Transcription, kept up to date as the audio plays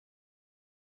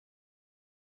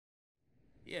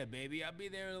Yeah, baby, I'll be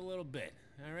there in a little bit.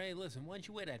 All right, listen, why don't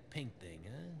you wear that pink thing,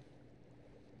 huh?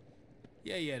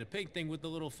 Yeah, the pink thing with the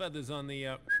little feathers on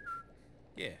the,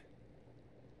 yeah.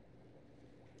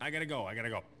 I gotta go.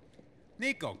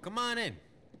 Nico, come on in.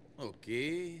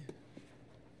 Okay.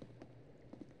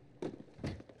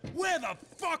 Where the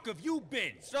fuck have you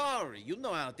been? Sorry, you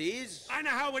know how it is. I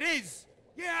know how it is.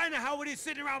 Yeah, I know how it is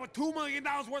sitting around with $2 million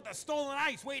worth of stolen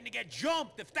ice waiting to get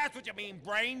jumped, if that's what you mean,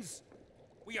 brains.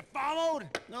 Were you followed?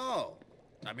 No.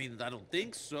 I mean, I don't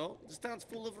think so. This town's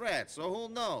full of rats, so who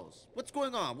knows? What's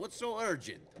going on? What's so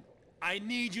urgent? I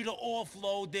need you to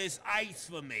offload this ice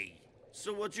for me.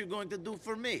 So what you going to do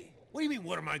for me? What do you mean,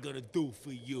 what am I gonna do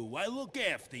for you? I look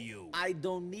after you. I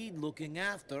don't need looking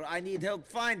after. I need help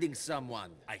finding someone.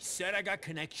 I said I got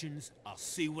connections. I'll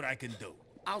see what I can do.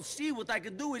 I'll see what I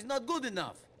can do is not good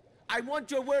enough. I want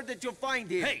your word that you'll find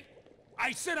him. Hey,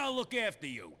 I said I'll look after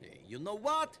you. Hey, you know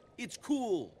what? It's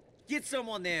cool. Get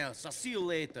someone else. I'll see you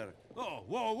later. Oh,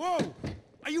 whoa.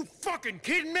 Are you fucking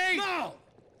kidding me? No!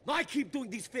 I keep doing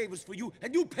these favors for you,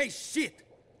 and you pay shit.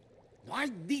 I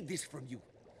need this from you.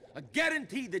 A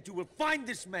guarantee that you will find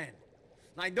this man.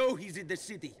 I know he's in the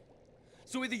city.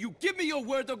 So either you give me your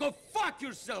word or go fuck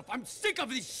yourself. I'm sick of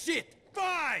this shit.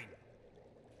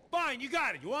 Fine, you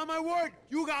got it. You want my word?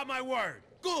 You got my word.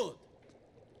 Good.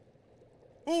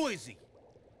 Who is he?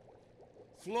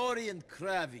 Florian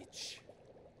Kravich.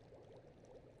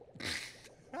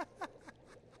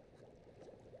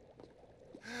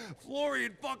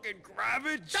 Florian fucking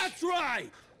Kravich? That's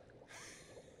right!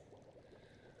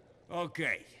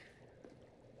 Okay.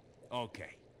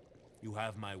 You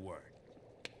have my word.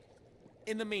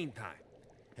 In the meantime,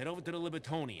 head over to the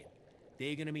Libertonian.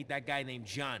 They're gonna meet that guy named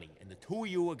Johnny, and the two of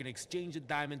you are gonna exchange the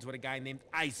diamonds with a guy named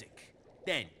Isaac.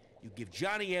 Then, you give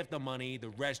Johnny half the money, the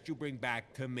rest you bring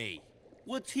back to me.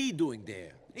 What's he doing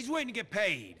there? He's waiting to get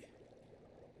paid.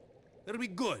 That'll be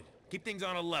good. Keep things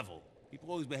on a level. People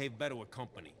always behave better with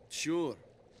company. Sure.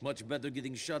 Much better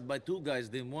getting shot by two guys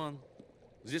than one.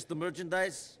 Is this the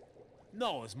merchandise?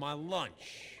 No, it's my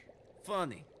lunch.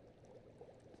 Funny.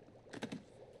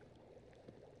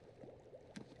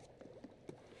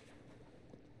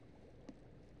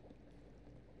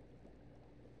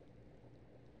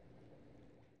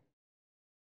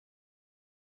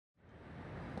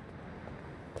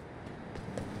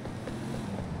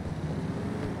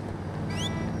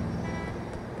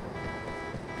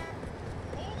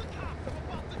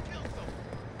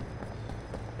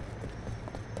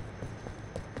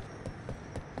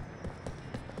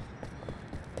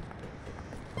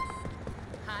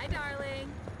 Hi,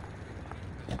 darling.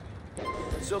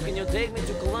 So can you take me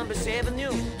to Columbus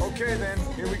Avenue? Okay then,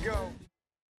 here we go.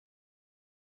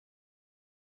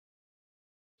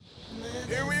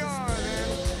 Here we are then.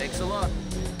 Thanks a lot.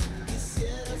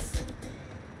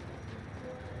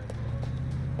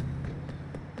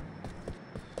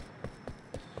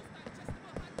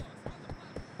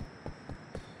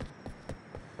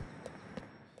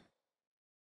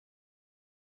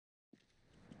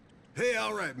 Hey,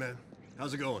 all right, man.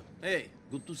 How's it going? Hey,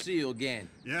 good to see you again.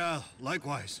 Yeah,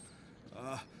 likewise.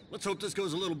 Let's hope this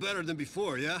goes a little better than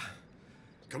before, yeah?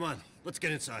 Come on, let's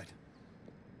get inside.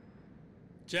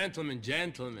 Gentlemen,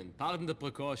 pardon the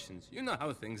precautions. You know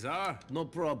how things are. No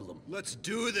problem. Let's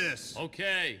do this!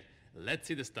 Okay, let's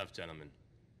see the stuff, gentlemen.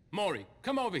 Maury,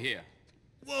 come over here.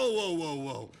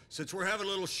 Whoa. Since we're having a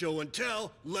little show and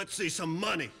tell, let's see some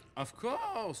money. Of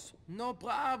course, no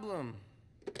problem.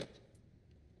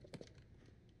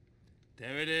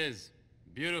 There it is.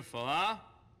 Beautiful, huh?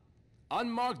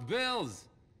 Unmarked bills.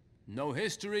 No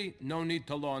history, no need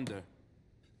to launder.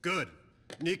 Good.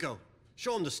 Nico,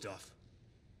 show him the stuff.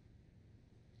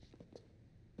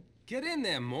 Get in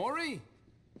there, Maury.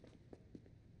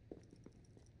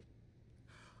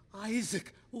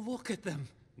 Isaac, look at them.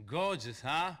 Gorgeous,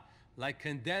 huh? Like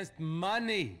condensed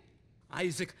money.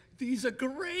 Isaac, these are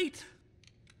great.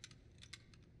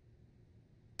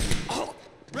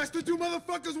 Rest of you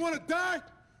motherfuckers wanna die?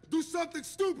 Do something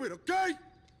stupid, okay?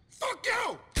 Fuck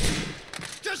you!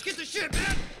 Just get the shit,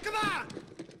 man! Come on!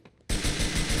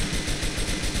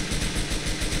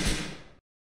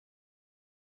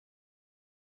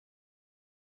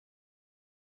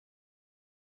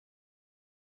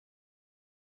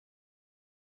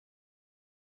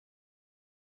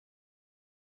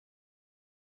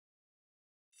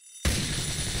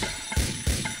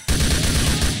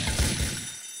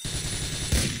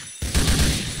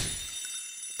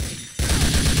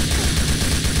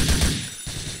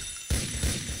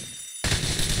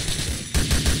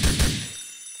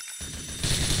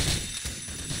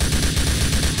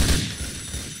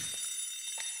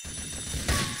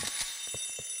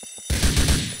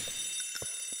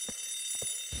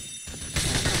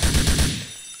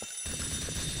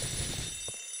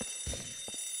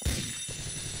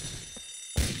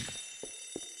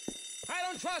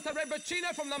 trusted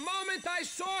Rebecina from the moment I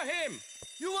saw him!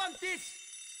 You want this?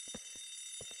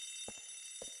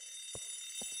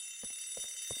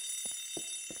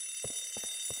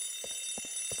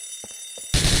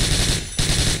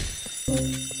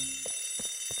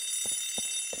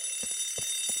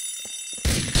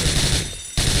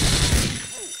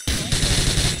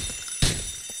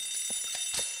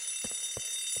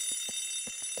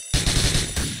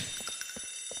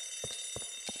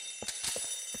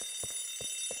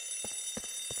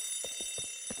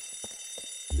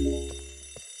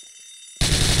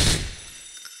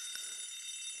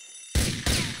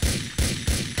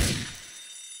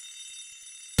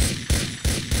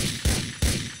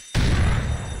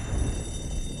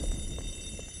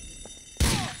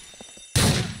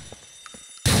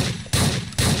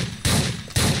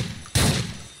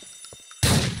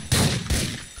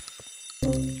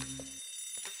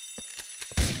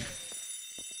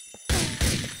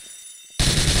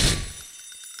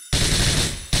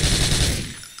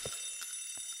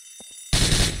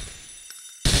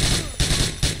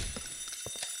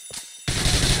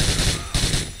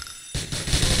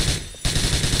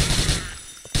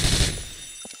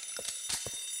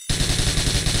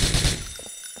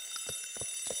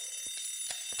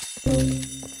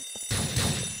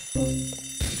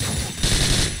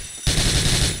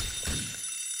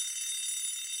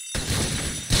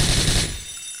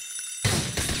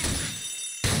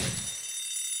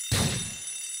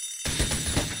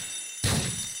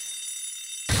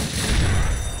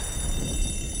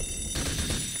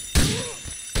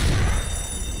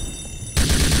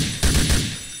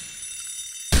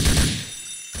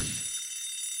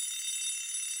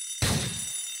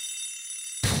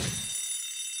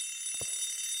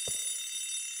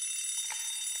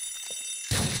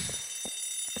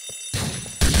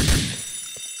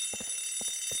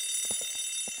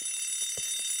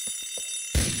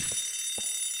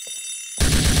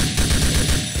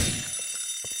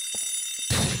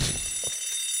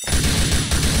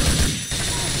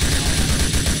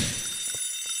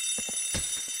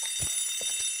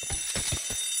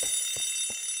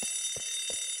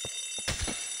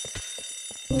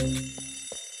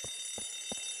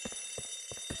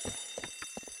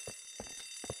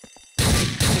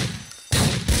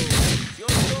 Your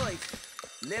choice.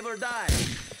 Live or die.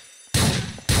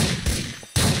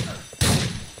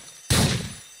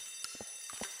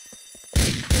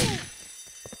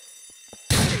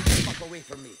 Get the fuck away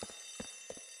from me.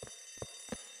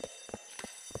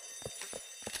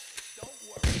 Don't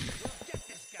worry, we'll get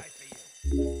this guy for you.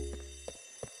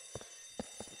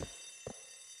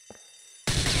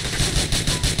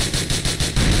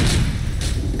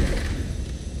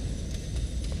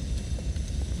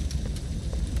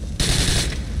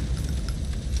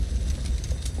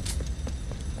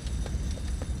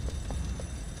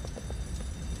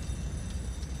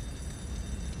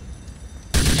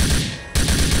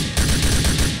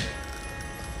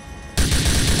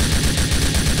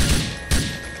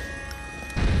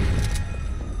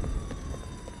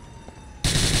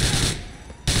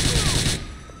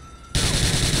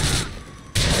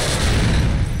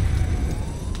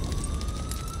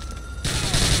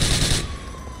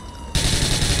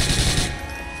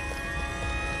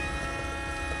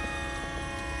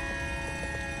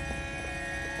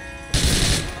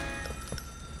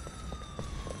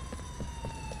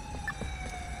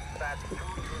 That's 2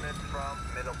 units from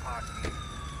Middle Park East.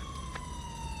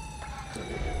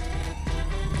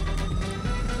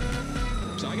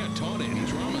 So I got taught it in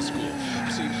drama school.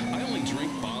 See, I only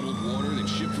drink bottled water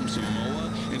that's shipped from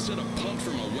Samoa instead of pumped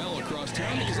from a well across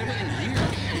town because everything here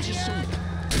is just so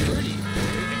dirty.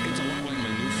 It's a lot like my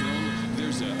new film.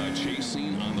 There's a chase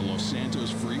scene on the Los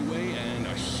Santos freeway and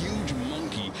a huge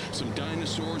monkey, some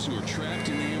dinosaurs who are trapped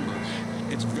in amber.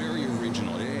 It's very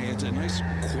original. It's a nice,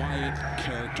 quiet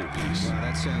character piece. Wow,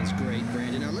 that sounds great,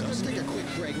 Brandon. Now, let's take a quick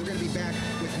break. We're going to be back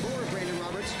with more of Brandon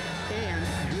Roberts and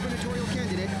gubernatorial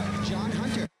candidate John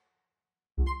Hunter.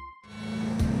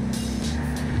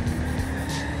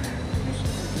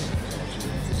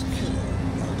 This killer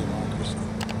our democracy.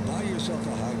 Buy yourself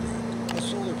a hybrid, a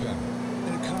solar panel,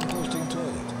 and a composting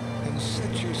toilet, and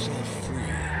set yourself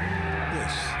free.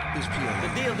 This is PLA.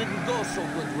 The deal didn't go so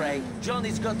good, Ray.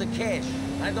 Johnny's got the cash.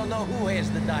 I don't know who has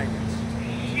the diamonds.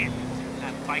 Shit!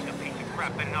 That biker piece of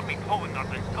crap better not be pulling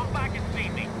nothing. Come back and see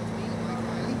me. Mike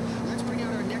Riley, let's bring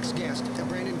out our next guest.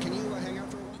 Brandon, can you hang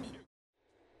out for a while?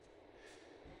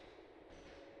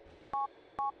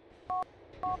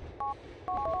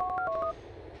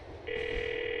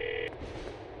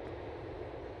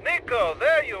 Nico,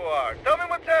 there you are. Tell me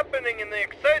what's happening in the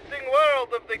exciting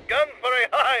world of the gun for a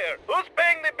hire. Who's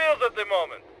paying the bills at the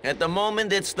moment? At the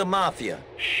moment, it's the Mafia.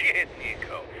 Shit,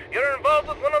 Nico. You're involved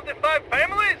with one of the 5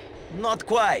 families? Not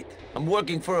quite. I'm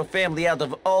working for a family out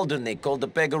of Alderney called the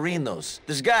Pegorinos.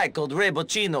 This guy called Ray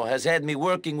Boccino has had me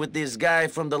working with this guy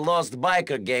from the Lost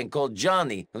Biker gang called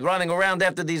Johnny, and running around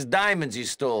after these diamonds he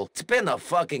stole. It's been a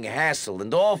fucking hassle,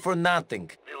 and all for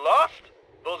nothing. The Lost?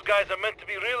 Those guys are meant to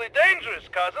be really dangerous,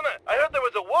 cousin. I heard there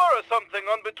was a war or something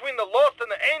on between the Lost and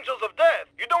the Angels of Death.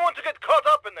 You don't want to get caught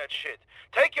up in that shit.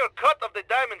 Take your cut of the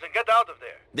diamonds and get out of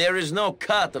there. There is no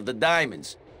cut of the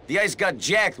diamonds. The ice got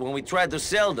jacked when we tried to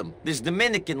sell them. This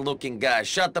Dominican-looking guy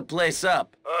shut the place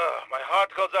up. My heart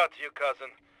goes out to you, cousin.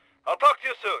 I'll talk to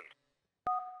you soon.